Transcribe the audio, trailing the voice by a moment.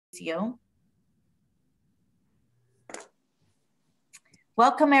you.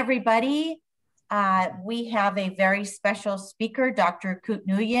 Welcome, everybody. We have a very special speaker, Dr.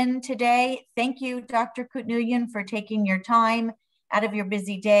 Koutnouyan, today. Thank you, Dr. Koutnouyan, for taking your time out of your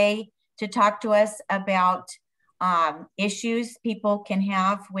busy day to talk to us about issues people can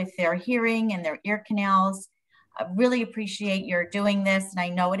have with their hearing and their ear canals. I really appreciate your doing this, and I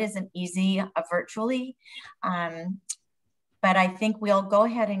know it isn't easy virtually, but I think we'll go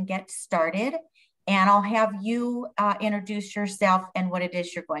ahead and get started, and I'll have you introduce yourself and what it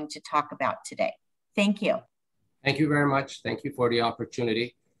is you're going to talk about today. Thank you. Thank you very much. Thank you for the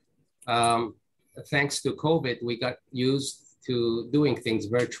opportunity. Thanks to COVID, we got used to doing things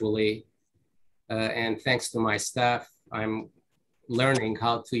virtually, and thanks to my staff, I'm learning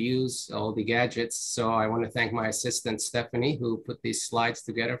how to use all the gadgets. So I want to thank my assistant, Stephanie, who put these slides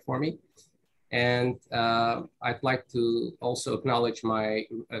together for me. And I'd like to also acknowledge my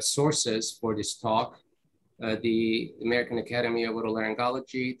sources for this talk, the American Academy of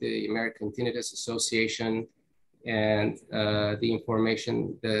Otolaryngology, the American Tinnitus Association, and the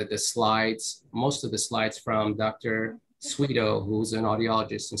information, the slides, most of the slides from Dr. Sweeto, who's an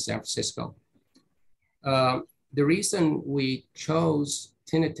audiologist in San Francisco. The reason we chose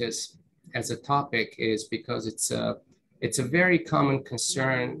tinnitus as a topic is because it's a very common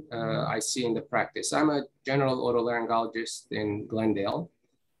concern I see in the practice. I'm a general otolaryngologist in Glendale.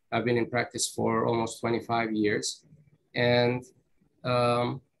 I've been in practice for almost 25 years. And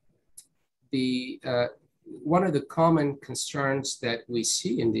one of the common concerns that we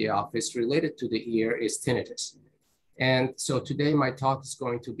see in the office related to the ear is tinnitus. And so today my talk is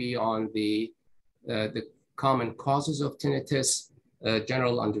going to be on the common causes of tinnitus,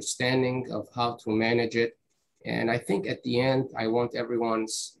 general understanding of how to manage it. And I think at the end, I want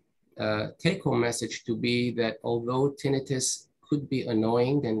everyone's take-home message to be that although tinnitus could be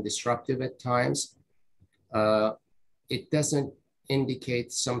annoying and disruptive at times, it doesn't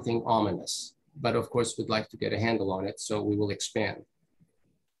indicate something ominous. But of course, we'd like to get a handle on it, so we will expand.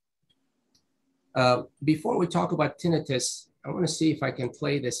 Before we talk about tinnitus, I want to see if I can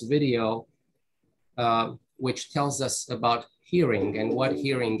play this video, which tells us about hearing and what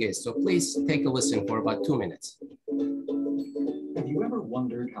hearing is. So please take a listen for about 2 minutes. Have you ever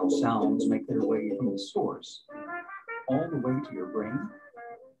wondered how sounds make their way from the source all the way to your brain?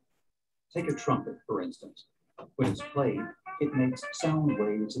 Take a trumpet, for instance. When it's played, it makes sound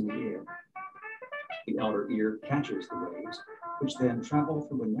waves in the air. The outer ear catches the waves, which then travel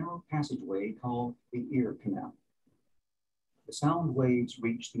through a narrow passageway called the ear canal. The sound waves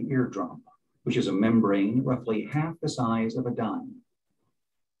reach the eardrum, which is a membrane roughly half the size of a dime.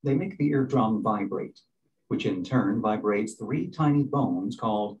 They make the eardrum vibrate, which in turn vibrates 3 tiny bones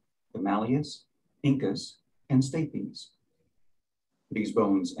called the malleus, incus, and stapes. These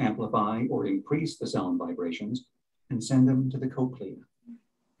bones amplify or increase the sound vibrations and send them to the cochlea.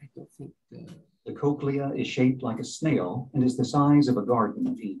 I don't think the cochlea is shaped like a snail and is the size of a garden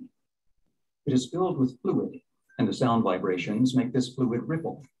of Eden. It is filled with fluid, and the sound vibrations make this fluid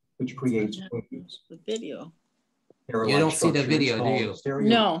ripple, which creates waves. The video. You don't see the video, do you?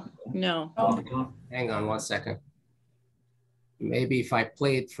 No, no. Hang on 1 second. Maybe if I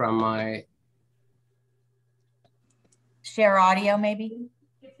play it from my... Share audio, maybe?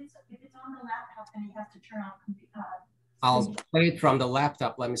 If it's on the laptop, then you have to turn on computer. I'll play it from the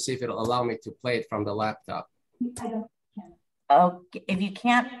laptop. Let me see if it'll allow me to play it from the laptop. I don't can. Oh, if you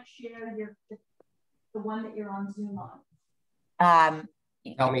can't share the one that you're on Zoom on.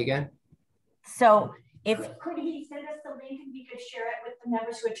 Tell me again. So could he send us the link and we could share it with the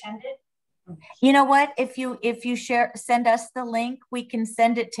members who attended? You know what? If you send us the link, we can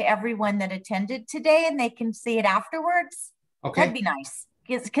send it to everyone that attended today, and they can see it afterwards. Okay, that'd be nice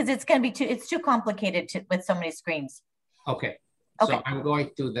because it's going to be it's too complicated with so many screens. Okay. Okay. So I'm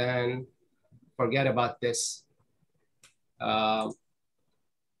going to then forget about this.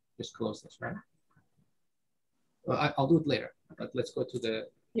 Just close this, right? Well, I'll do it later, but let's go to the...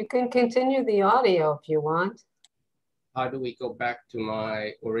 You can continue the audio if you want. How do we go back to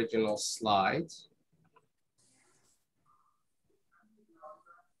my original slides?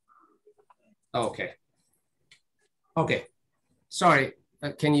 Okay. Okay. Sorry.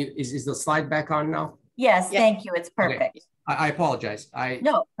 Can you, is the slide back on now? Yes, thank you. It's perfect. Okay. I apologize.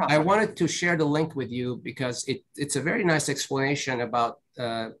 No problem. I wanted to share the link with you because it's a very nice explanation about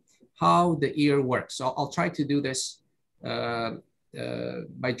how the ear works. So I'll try to do this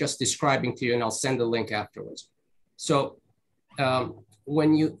by just describing to you, and I'll send the link afterwards. So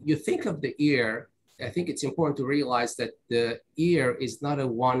when you think of the ear, I think it's important to realize that the ear is not a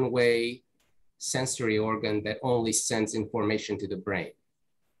one-way sensory organ that only sends information to the brain.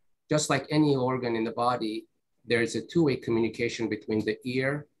 just like any organ in the body, there is a two-way communication between the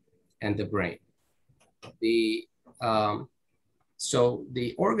ear and the brain. So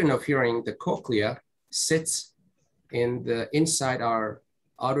the organ of hearing, the cochlea, sits in the inside our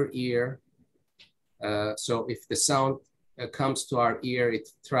outer ear. So if the sound comes to our ear, it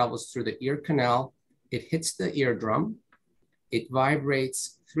travels through the ear canal, it hits the eardrum, it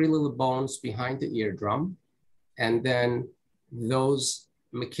vibrates 3 little bones behind the eardrum, and then those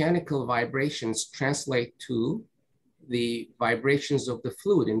mechanical vibrations translate to the vibrations of the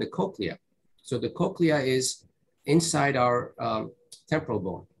fluid in the cochlea. So the cochlea is inside our temporal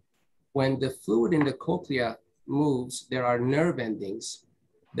bone. When the fluid in the cochlea moves, there are nerve endings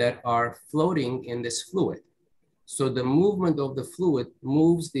that are floating in this fluid. So the movement of the fluid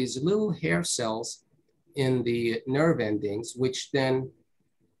moves these little hair cells in the nerve endings, which then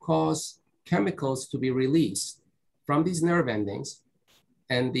cause chemicals to be released from these nerve endings.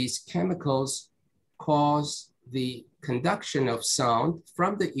 And these chemicals cause the conduction of sound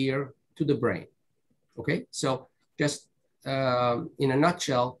from the ear to the brain. Okay, so just in a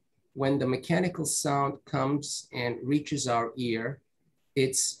nutshell, when the mechanical sound comes and reaches our ear,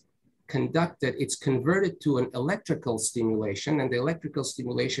 it's converted to an electrical stimulation, and the electrical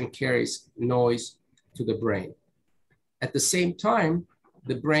stimulation carries noise to the brain. At the same time,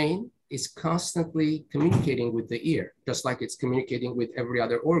 the brain is constantly communicating with the ear, just like it's communicating with every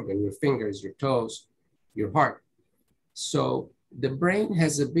other organ, your fingers, your toes, your heart. So the brain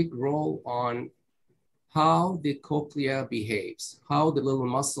has a big role on how the cochlea behaves, how the little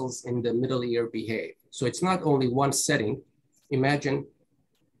muscles in the middle ear behave. So it's not only one setting. Imagine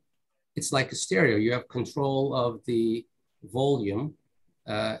it's like a stereo. You have control of the volume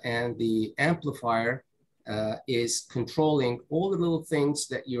and the amplifier is controlling all the little things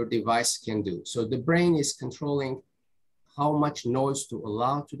that your device can do. So the brain is controlling how much noise to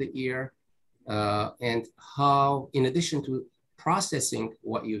allow to the ear and how, in addition to processing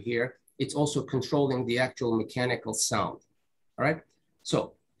what you hear, it's also controlling the actual mechanical sound, all right?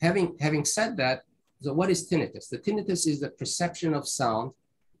 So having said that, so what is tinnitus? The tinnitus is the perception of sound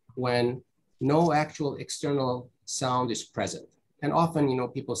when no actual external sound is present. And often, you know,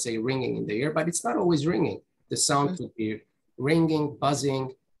 people say ringing in the ear, but it's not always ringing. The sound could be ringing,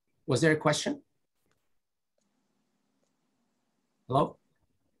 buzzing. Was there a question? Hello?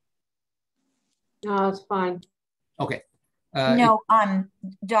 No, it's fine. Okay. No,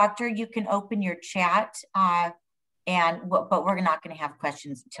 doctor, you can open your chat, but we're not going to have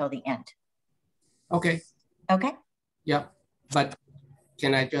questions until the end. Okay. Okay. Yeah, but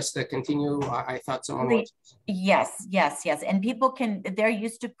can I just continue? I thought someone was. Yes. And people they're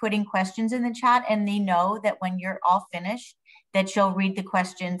used to putting questions in the chat, and they know that when you're all finished, that you'll read the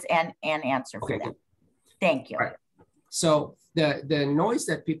questions and answer for them. Thank you. All right. So the noise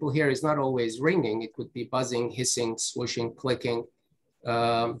that people hear is not always ringing. It could be buzzing, hissing, swooshing, clicking.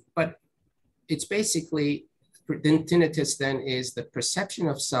 But it's basically, tinnitus then is the perception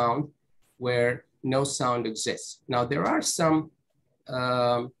of sound where no sound exists. Now, there are some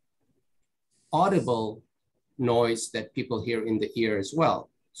audible noise that people hear in the ear as well.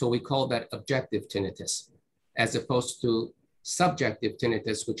 So we call that objective tinnitus, as opposed to subjective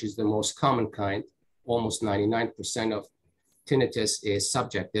tinnitus, which is the most common kind. Almost 99% of tinnitus is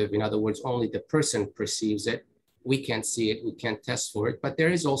subjective. In other words, only the person perceives it. We can't see it, we can't test for it, but there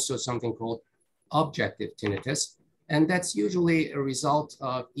is also something called objective tinnitus. And that's usually a result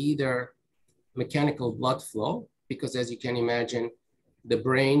of either mechanical blood flow, because as you can imagine, the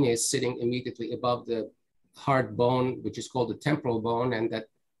brain is sitting immediately above the hard bone, which is called the temporal bone, and that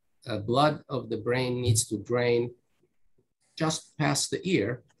blood of the brain needs to drain just past the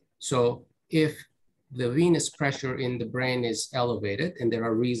ear. So if the venous pressure in the brain is elevated, and there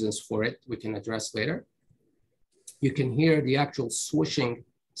are reasons for it we can address later, you can hear the actual swooshing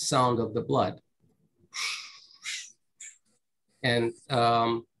sound of the blood. And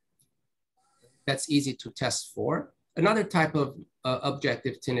that's easy to test for. Another type of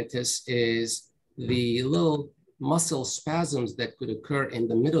objective tinnitus is the little muscle spasms that could occur in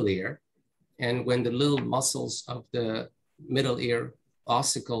the middle ear. And when the little muscles of the middle ear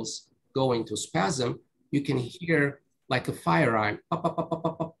ossicles go into spasm, you can hear like a fire alarm, pop, pop, pop, pop,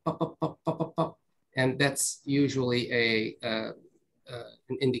 pop, pop, pop, pop, pop, pop, pop. And that's usually an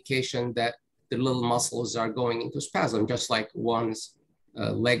indication that the little muscles are going into spasm, just like one's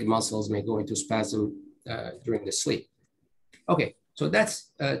leg muscles may go into spasm during the sleep. Okay, so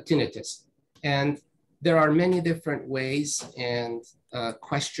that's tinnitus. And there are many different ways and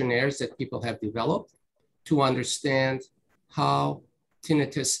questionnaires that people have developed to understand how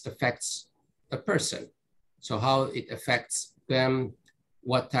tinnitus affects a person. So how it affects them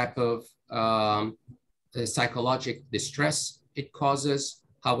what type of psychological distress it causes,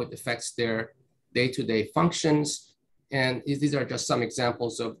 how it affects their day-to-day functions. And these are just some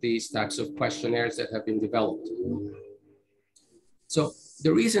examples of these types of questionnaires that have been developed. So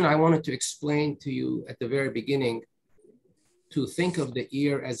the reason I wanted to explain to you at the very beginning to think of the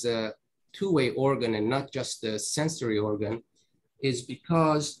ear as a two-way organ and not just a sensory organ is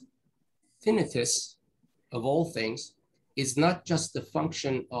because tinnitus, of all things, is not just the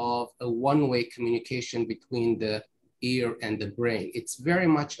function of a one-way communication between the ear and the brain. It's very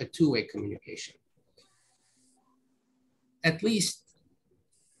much a two-way communication. At least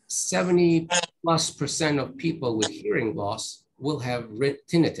 70+% of people with hearing loss will have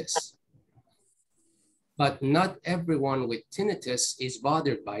tinnitus. But not everyone with tinnitus is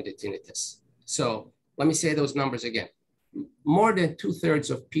bothered by the tinnitus. So let me say those numbers again. More than 2/3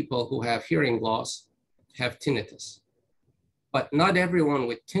 of people who have hearing loss have tinnitus. But not everyone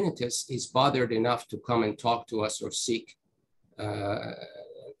with tinnitus is bothered enough to come and talk to us or seek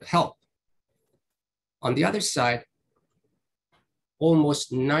help. On the other side,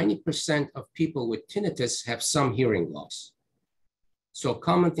 almost 90% of people with tinnitus have some hearing loss. So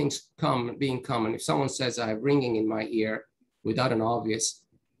common things being common. If someone says I have ringing in my ear without an obvious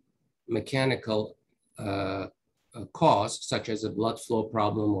mechanical cause, such as a blood flow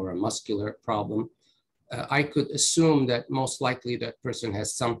problem or a muscular problem, I could assume that most likely that person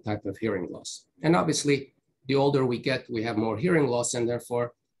has some type of hearing loss. And obviously, the older we get, we have more hearing loss, and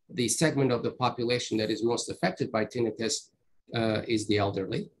therefore the segment of the population that is most affected by tinnitus is the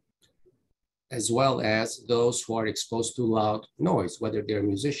elderly, as well as those who are exposed to loud noise, whether they're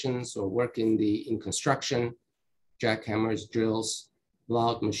musicians or work in construction, jackhammers, drills,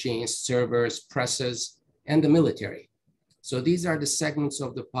 loud machines, servers, presses, and the military. So these are the segments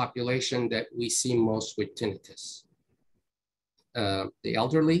of the population that we see most with tinnitus. The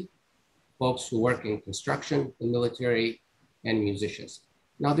elderly, folks who work in construction, the military, and musicians.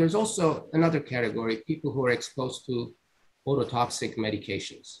 Now there's also another category, people who are exposed to ototoxic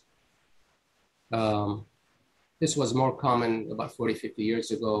medications. This was more common about 40, 50 years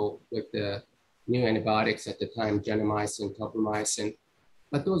ago with the new antibiotics at the time, gentamicin, tobramycin,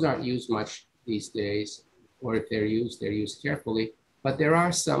 but those aren't used much these days, or if they're used carefully. But there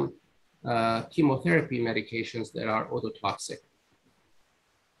are some chemotherapy medications that are ototoxic.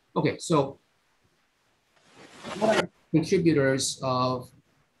 Okay, so what are contributors of,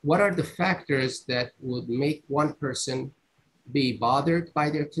 what are the factors that would make one person be bothered by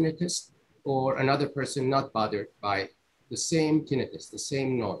their tinnitus or another person not bothered by the same tinnitus, the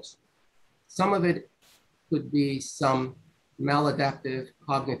same noise? Some of it could be some maladaptive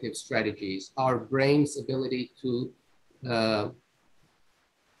cognitive strategies, our brain's ability to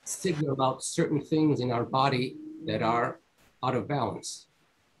signal out certain things in our body that are out of balance.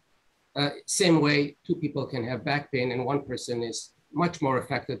 Same way, two people can have back pain and one person is much more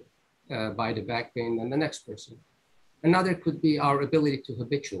affected by the back pain than the next person. Another could be our ability to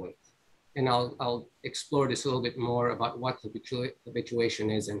habituate. And I'll explore this a little bit more about what habituation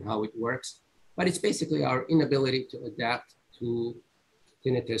is and how it works. But it's basically our inability to adapt to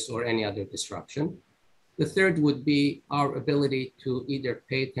tinnitus or any other disruption. The third would be our ability to either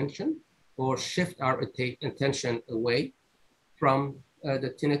pay attention or shift our attention away from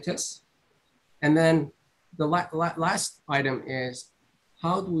the tinnitus. And then the last item is,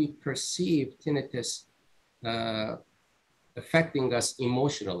 how do we perceive tinnitus affecting us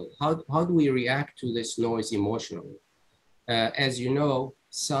emotionally? How do we react to this noise emotionally? As you know,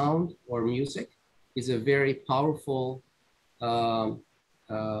 sound or music is a very powerful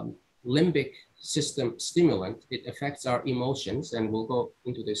limbic system stimulant. It affects our emotions, and we'll go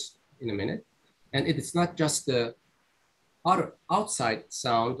into this in a minute. And it is not just the outside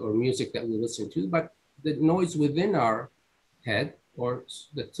sound or music that we listen to, but the noise within our head or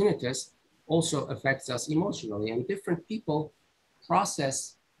the tinnitus also affects us emotionally, and different people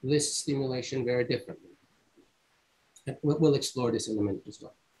process this stimulation very differently. And we'll explore this in a minute as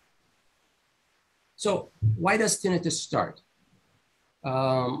well. So why does tinnitus start?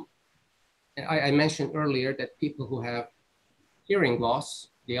 I mentioned earlier that people who have hearing loss,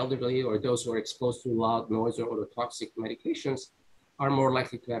 the elderly or those who are exposed to loud noise or ototoxic medications, are more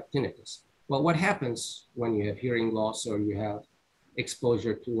likely to have tinnitus. Well, what happens when you have hearing loss or you have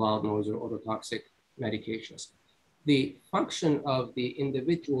exposure to loud noise or ototoxic medications? The function of the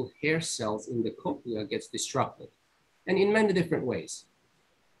individual hair cells in the cochlea gets disrupted, and in many different ways.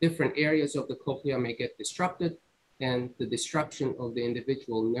 Different areas of the cochlea may get disrupted, and the disruption of the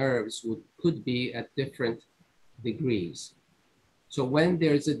individual nerves could be at different degrees. So when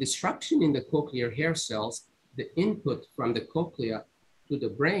there's a disruption in the cochlear hair cells, the input from the cochlea to the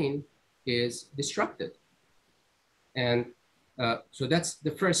brain is disrupted. And so that's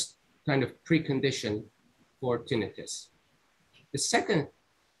the first kind of precondition for tinnitus. The second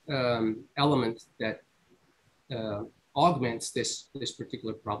element that augments this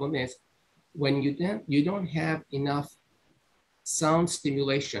particular problem is when you don't have enough sound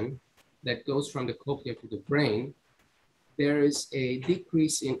stimulation that goes from the cochlea to the brain, there is a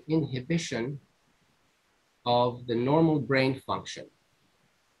decrease in inhibition of the normal brain function.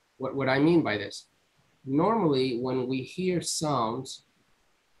 What I mean by this, normally when we hear sounds,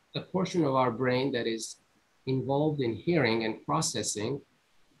 a portion of our brain that is involved in hearing and processing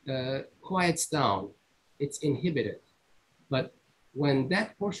quiets down, it's inhibited. But when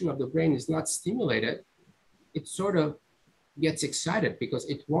that portion of the brain is not stimulated, it sort of gets excited because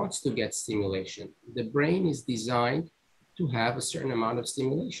it wants to get stimulation. The brain is designed to have a certain amount of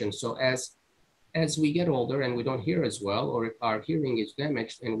stimulation. So as we get older and we don't hear as well, or if our hearing is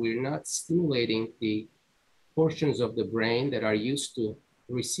damaged and we're not stimulating the portions of the brain that are used to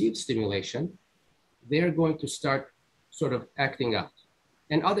receive stimulation, they're going to start sort of acting out.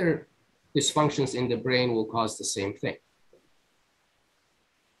 And other dysfunctions in the brain will cause the same thing.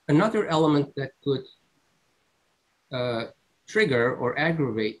 Another element that could trigger or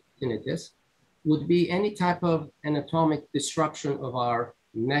aggravate tinnitus would be any type of anatomic disruption of our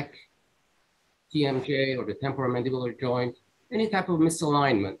neck, TMJ, or the temporomandibular joint, any type of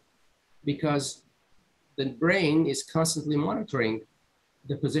misalignment, because the brain is constantly monitoring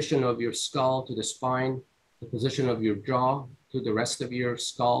the position of your skull to the spine, the position of your jaw to the rest of your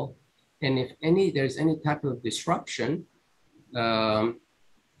skull. And if there's any type of disruption,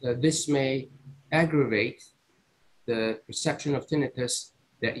 this may aggravate the perception of tinnitus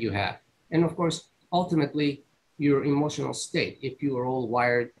that you have. And of course, ultimately, your emotional state. If you are all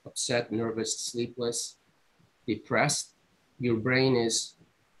wired, upset, nervous, sleepless, depressed, your brain is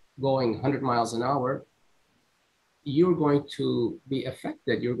going 100 miles an hour, you're going to be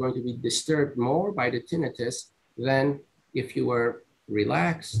affected. You're going to be disturbed more by the tinnitus than if you were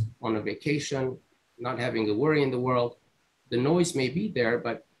relaxed on a vacation, not having a worry in the world. The noise may be there,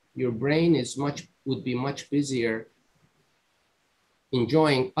 but your brain would be much busier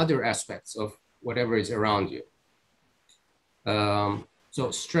enjoying other aspects of whatever is around you.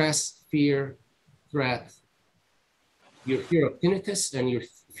 So stress, fear, threat, your fear of tinnitus and your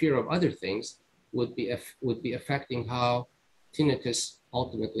fear of other things would be affecting how tinnitus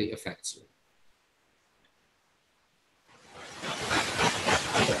ultimately affects you.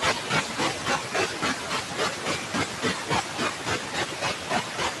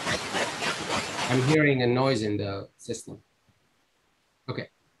 I'm hearing a noise in the system. Okay.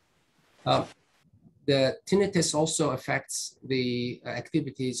 The tinnitus also affects the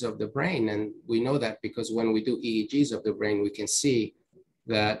activities of the brain. And we know that because when we do EEGs of the brain, we can see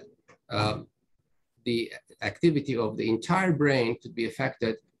that the activity of the entire brain could be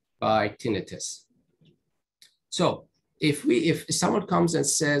affected by tinnitus. So if someone comes and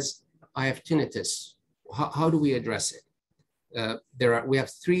says, I have tinnitus, how do we address it? We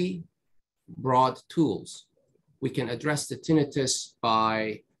have three broad tools. We can address the tinnitus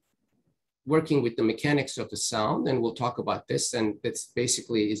by working with the mechanics of the sound, and we'll talk about this, and it's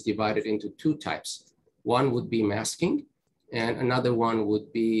basically is divided into two types. One would be masking, and another one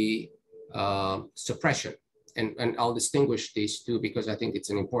would be suppression. And I'll distinguish these two because I think it's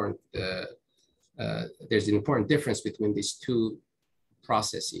an important, there's an important difference between these two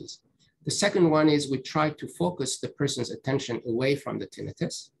processes. The second one is we try to focus the person's attention away from the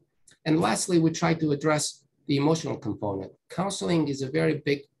tinnitus. And lastly, we try to address the emotional component. Counseling is a very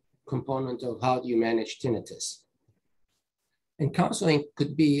big component of how do you manage tinnitus. And counseling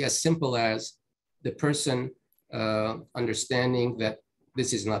could be as simple as the person understanding that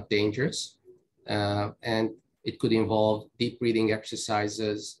this is not dangerous, and it could involve deep breathing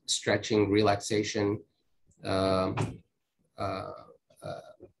exercises, stretching, relaxation,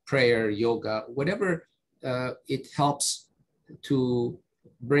 prayer, yoga, whatever it helps to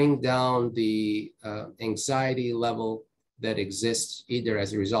bring down the anxiety level that exists either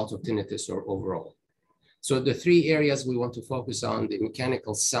as a result of tinnitus or overall. So the three areas we want to focus on: the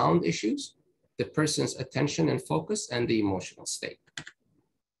mechanical sound issues, the person's attention and focus, and the emotional state.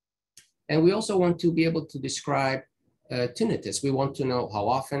 And we also want to be able to describe tinnitus. We want to know how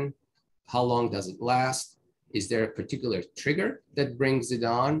often, how long does it last? Is there a particular trigger that brings it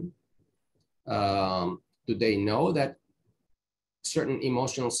on? Do they know that certain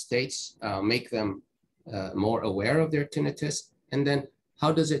emotional states make them more aware of their tinnitus? And then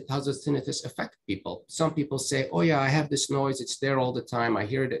how does tinnitus affect people? Some people say, oh yeah, I have this noise, it's there all the time, I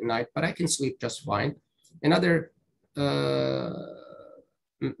hear it at night, but I can sleep just fine. And other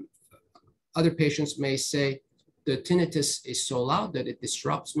other patients may say, the tinnitus is so loud that it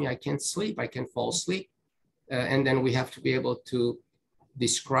disrupts me. I can't sleep. I can't fall asleep. And then we have to be able to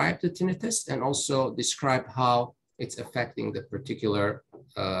describe the tinnitus and also describe how it's affecting the particular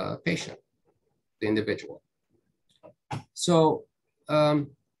patient, the individual. So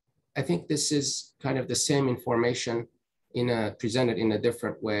I think this is kind of the same information presented in a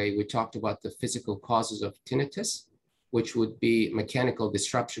different way. We talked about the physical causes of tinnitus, which would be mechanical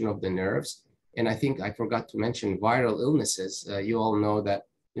disruption of the nerves. And I think I forgot to mention viral illnesses. You all know that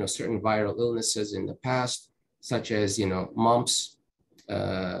certain viral illnesses in the past, such as mumps,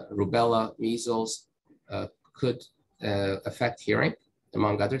 rubella, measles, could affect hearing,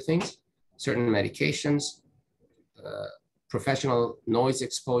 among other things. Certain medications, professional noise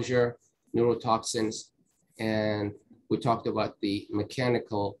exposure, neurotoxins, and we talked about the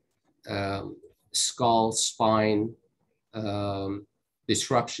mechanical skull, spine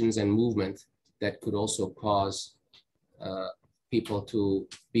disruptions and movement that could also cause people to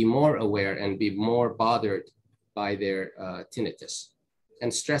be more aware and be more bothered by their tinnitus.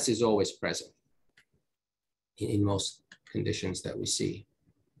 And stress is always present in most conditions that we see.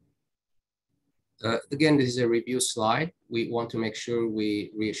 Again, this is a review slide. We want to make sure we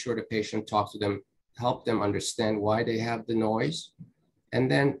reassure the patient, talk to them, help them understand why they have the noise,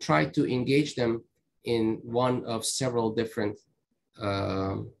 and then try to engage them in one of several different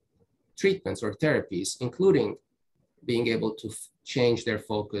treatments or therapies, including being able to change their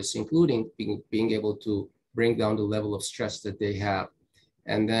focus, including being able to bring down the level of stress that they have.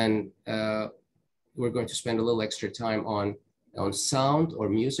 And then we're going to spend a little extra time on sound or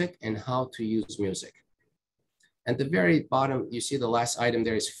music and how to use music. At the very bottom, you see the last item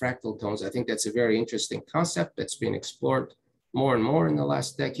there is fractal tones. I think that's a very interesting concept that's been explored more and more in the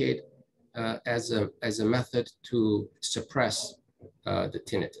last decade as a method to suppress the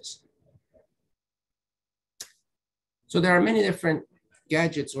tinnitus. So there are many different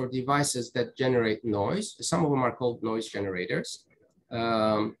gadgets or devices that generate noise. Some of them are called noise generators.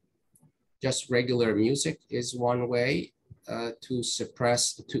 Just regular music is one way to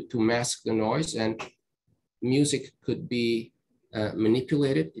suppress, to mask the noise, and music could be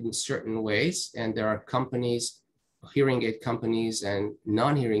manipulated in certain ways. And there are companies, hearing aid companies and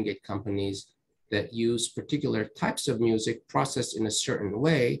non-hearing aid companies that use particular types of music processed in a certain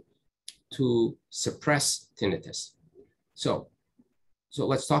way to suppress tinnitus. So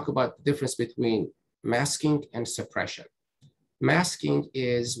let's talk about the difference between masking and suppression. Masking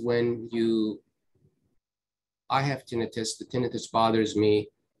is when I have tinnitus, the tinnitus bothers me,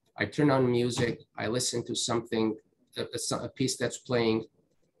 I turn on music, I listen to something, a piece that's playing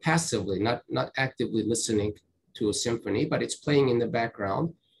passively, not actively listening to a symphony, but it's playing in the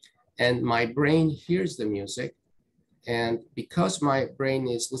background, and my brain hears the music. And because my brain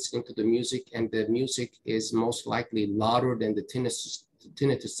is listening to the music and the music is most likely louder than the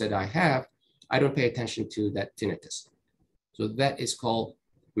tinnitus that I have, I don't pay attention to that tinnitus. So that is called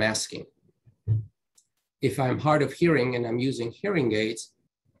masking. If I'm hard of hearing and I'm using hearing aids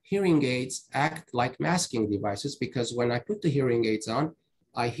act like masking devices, because when I put the hearing aids on,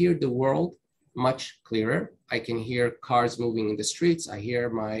 I hear the world much clearer. I can hear cars moving in the streets. I hear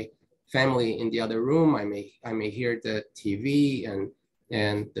my family in the other room. I may hear the TV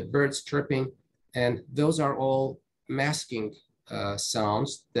and the birds chirping. And those are all masking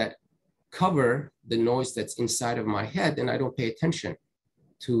sounds that cover the noise that's inside of my head, and I don't pay attention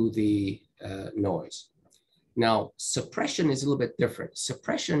to the noise. Now, suppression is a little bit different.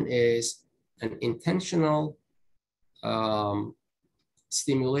 Suppression is an intentional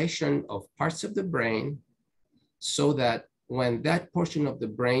stimulation of parts of the brain so that when that portion of the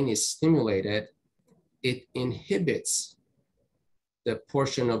brain is stimulated, it inhibits the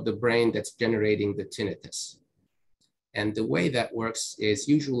portion of the brain that's generating the tinnitus. And the way that works is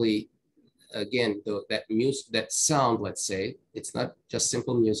usually, again, that sound, let's say, it's not just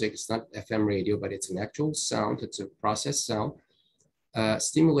simple music, it's not FM radio, but it's an actual sound, it's a processed sound,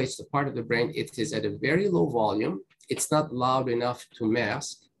 stimulates the part of the brain. It is at a very low volume. It's not loud enough to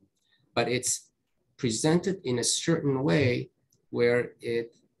mask, but it's presented in a certain way where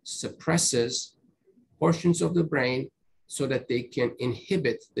it suppresses portions of the brain so that they can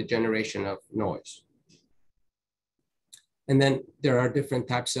inhibit the generation of noise. And then there are different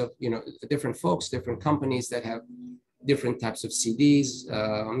types of, different folks, different companies that have different types of CDs,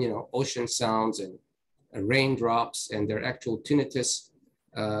 ocean sounds and raindrops, and their actual tinnitus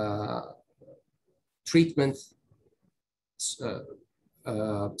treatment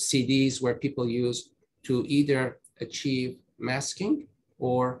CDs where people use to either achieve masking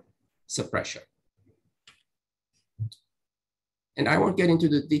or suppression. And I won't get into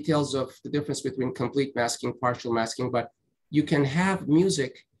the details of the difference between complete masking, partial masking, but you can have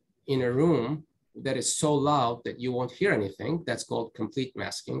music in a room that is so loud that you won't hear anything. That's called complete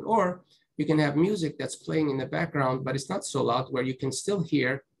masking. Or you can have music that's playing in the background, but it's not so loud where you can still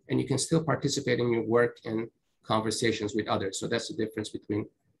hear and you can still participate in your work and conversations with others. So that's the difference between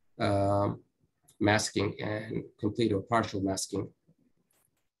masking and complete or partial masking.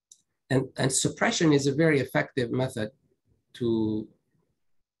 And suppression is a very effective method to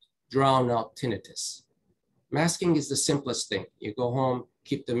drown out tinnitus. Masking is the simplest thing. You go home,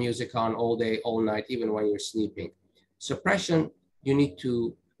 keep the music on all day, all night, even when you're sleeping. Suppression, you need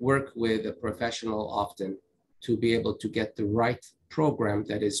to work with a professional often to be able to get the right program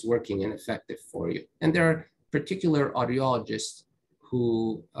that is working and effective for you. And there are particular audiologists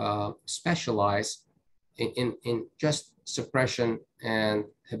who specialize in just suppression and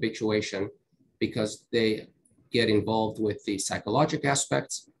habituation because they get involved with the psychological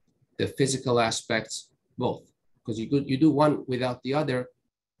aspects, the physical aspects, both. Because you do one without the other,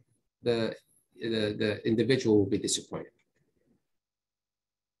 the individual will be disappointed.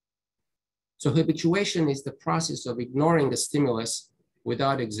 So habituation is the process of ignoring the stimulus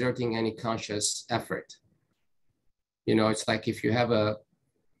without exerting any conscious effort. You know, it's like if you have a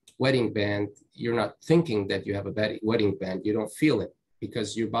wedding band, you're not thinking that you have a wedding band, you don't feel it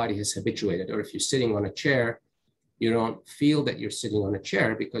because your body has habituated. Or if you're sitting on a chair, you don't feel that you're sitting on a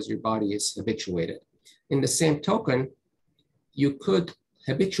chair because your body is habituated. In the same token, you could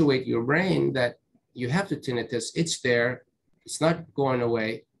habituate your brain that you have the tinnitus, it's there, it's not going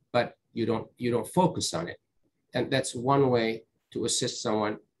away, but you don't focus on it. And that's one way to assist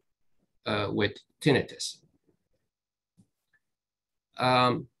someone with tinnitus.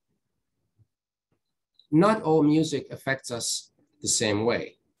 Not all music affects us the same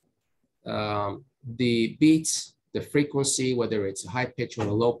way. The beats, the frequency, whether it's a high pitch or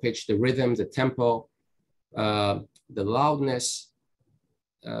a low pitch, the rhythm, the tempo, the loudness,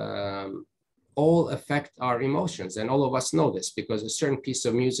 all affect our emotions. And all of us know this because a certain piece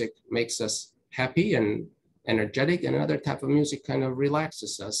of music makes us happy and energetic, and another type of music kind of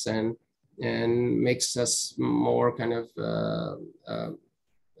relaxes us and makes us more kind of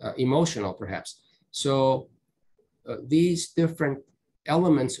emotional, perhaps. So these different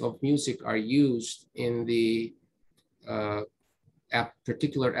elements of music are used in the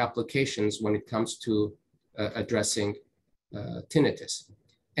particular applications when it comes to addressing tinnitus.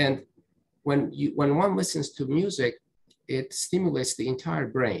 And when one listens to music, it stimulates the entire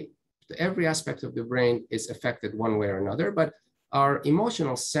brain. Every aspect of the brain is affected one way or another, but our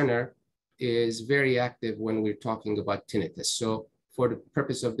emotional center is very active when we're talking about tinnitus. So for the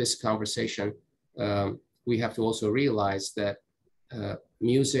purpose of this conversation, we have to also realize that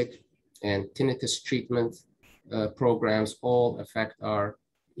music and tinnitus treatment programs all affect our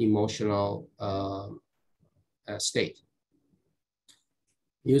emotional state.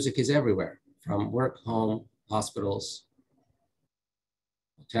 Music is everywhere, from work, home, hospitals,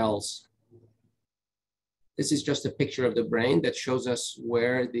 hotels. This is just a picture of the brain that shows us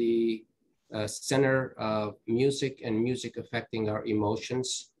where the center of music and music affecting our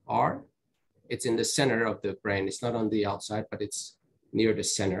emotions are. It's in the center of the brain. It's not on the outside, but it's near the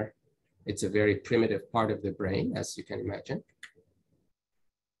center. It's a very primitive part of the brain, as you can imagine.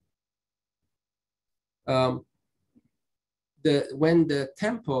 When the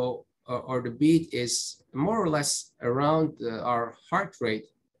tempo or the beat is more or less around our heart rate,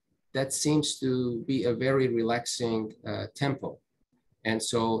 that seems to be a very relaxing tempo. And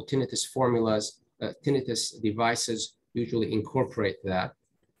so tinnitus formulas, tinnitus devices usually incorporate that.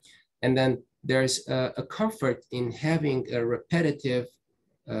 And then there's a comfort in having a repetitive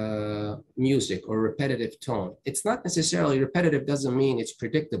music or repetitive tone. It's not necessarily repetitive, doesn't mean it's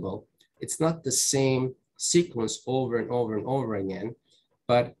predictable. It's not the same sequence over and over and over again,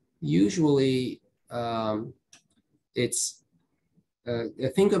 but usually it's,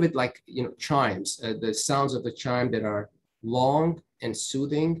 think of it like, chimes, the sounds of the chime that are long and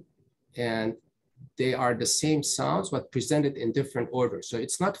soothing, and they are the same sounds, but presented in different orders. So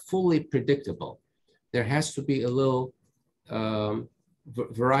it's not fully predictable. There has to be a little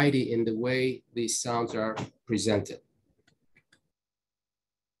variety in the way these sounds are presented.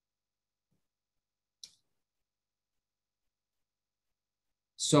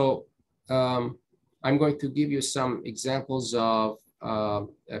 So I'm going to give you some examples of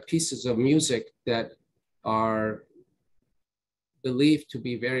pieces of music that are believed to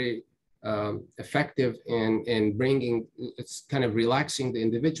be very effective in bringing, it's kind of relaxing the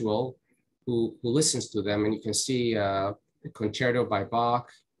individual who listens to them. And you can see the Concerto by Bach,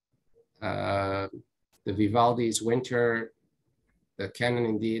 the Vivaldi's Winter, Canon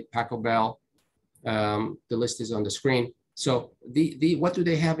indeed, Pachelbel. The list is on the screen. So what do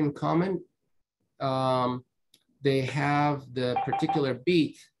they have in common? They have the particular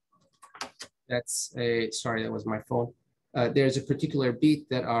beat. Sorry, that was my phone. There's a particular beat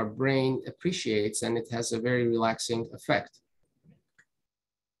that our brain appreciates, and it has a very relaxing effect.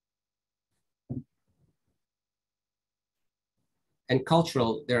 And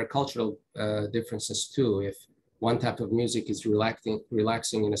there are cultural differences too. If one type of music is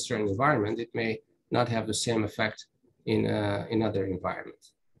relaxing in a certain environment, it may not have the same effect in other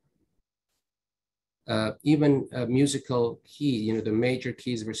environments. Even a musical key, the major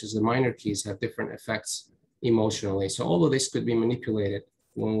keys versus the minor keys have different effects emotionally. So all of this could be manipulated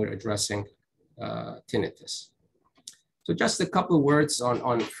when we're addressing tinnitus. So just a couple of words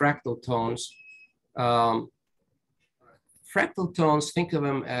on fractal tones. Fractal tones, think of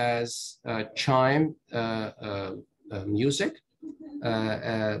them as chime music,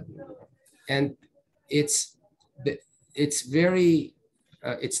 and it's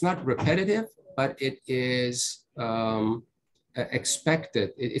not repetitive, but it is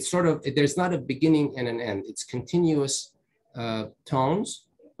expected. It's sort of, there's not a beginning and an end. It's continuous tones,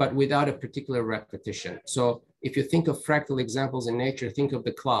 but without a particular repetition. So if you think of fractal examples in nature, think of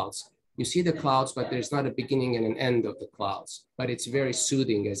the clouds. You see the clouds, but there's not a beginning and an end of the clouds, but it's very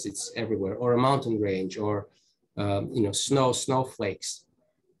soothing as it's everywhere, or a mountain range, or snowflakes.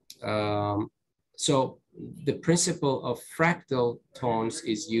 So the principle of fractal tones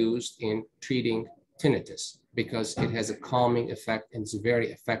is used in treating tinnitus because it has a calming effect and it's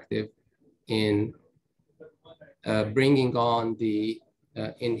very effective in bringing on the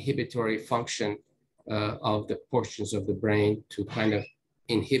inhibitory function of the portions of the brain to kind of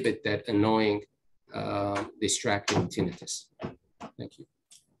inhibit that annoying, distracting tinnitus. Thank you.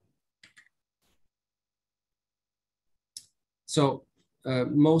 So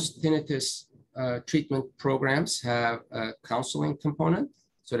most tinnitus treatment programs have a counseling component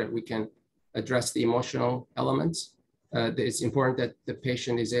so that we can address the emotional elements. It's important that the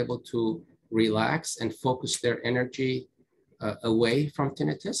patient is able to relax and focus their energy away from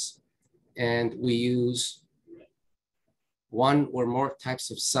tinnitus. And we use one or more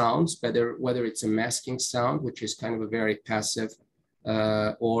types of sounds, whether it's a masking sound, which is kind of a very passive,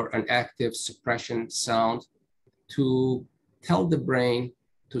 or an active suppression sound, to tell the brain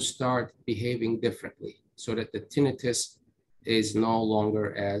to start behaving differently so that the tinnitus is no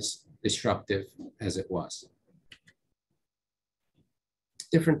longer as disruptive as it was.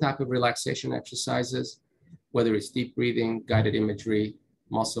 Different type of relaxation exercises, whether it's deep breathing, guided imagery,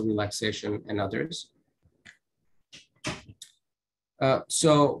 muscle relaxation, and others.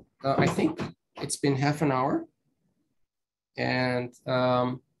 I think it's been half an hour. And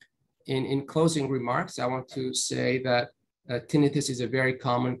in closing remarks, I want to say that tinnitus is a very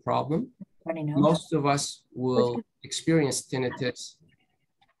common problem. Most of us will experience tinnitus.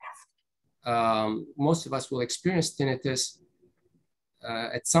 Most of us will experience tinnitus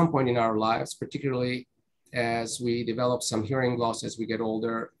at some point in our lives, particularly as we develop some hearing loss as we get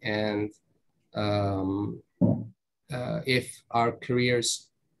older, and if our careers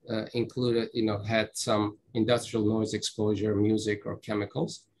included, had some industrial noise exposure, music or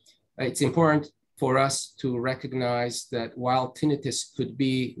chemicals. It's important for us to recognize that while tinnitus could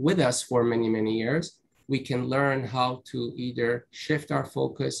be with us for many, many years, we can learn how to either shift our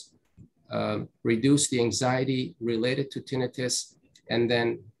focus, reduce the anxiety related to tinnitus, and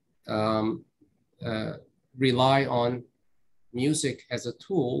then rely on music as a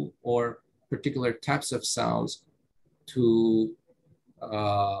tool or particular types of sounds to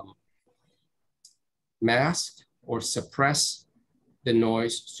mask or suppress the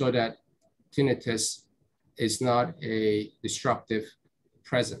noise so that tinnitus is not a disruptive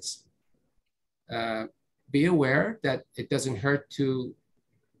presence. Be aware that it doesn't hurt to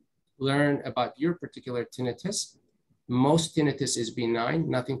learn about your particular tinnitus. Most tinnitus is benign,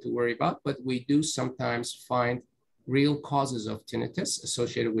 nothing to worry about, but we do sometimes find real causes of tinnitus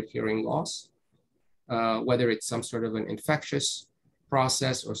associated with hearing loss, whether it's some sort of an infectious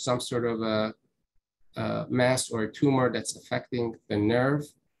process or some sort of a mass or a tumor that's affecting the nerve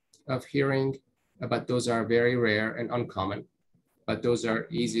of hearing, but those are very rare and uncommon, but those are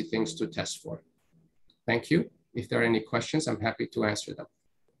easy things to test for. Thank you. If there are any questions, I'm happy to answer them.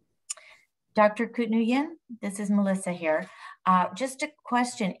 Dr. Koutnouyan, this is Melissa here. Just a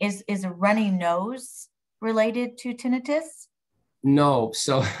question, is a runny nose related to tinnitus? No,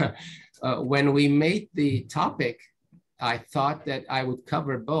 so when we made the topic, I thought that I would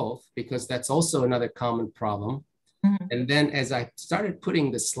cover both because that's also another common problem. Mm-hmm. And then as I started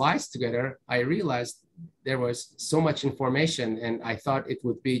putting the slides together, I realized there was so much information, and I thought it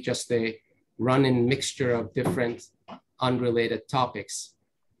would be just a run-in mixture of different unrelated topics.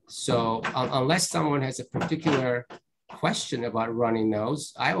 So unless someone has a particular question about runny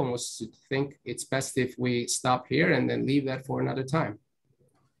nose, I almost think it's best if we stop here and then leave that for another time.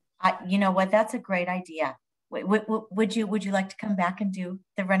 You know what? That's a great idea. Would you like to come back and do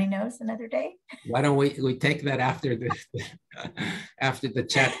the runny nose another day? Why don't we take that after the after the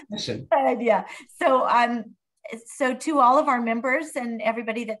chat session? Yeah. So to all of our members and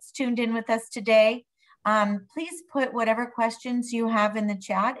everybody that's tuned in with us today, please put whatever questions you have in the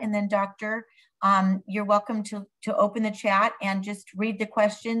chat, and then Doctor, you're welcome to open the chat and just read the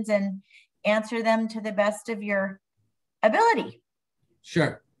questions and answer them to the best of your ability.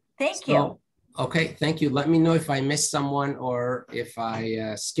 Sure. Thank you. Okay, thank you. Let me know if I missed someone or if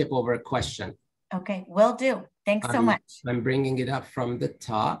I skip over a question. Okay, will do. Thanks so much. I'm bringing it up from the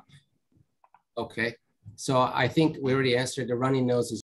top. Okay, so I think we already answered the runny nose is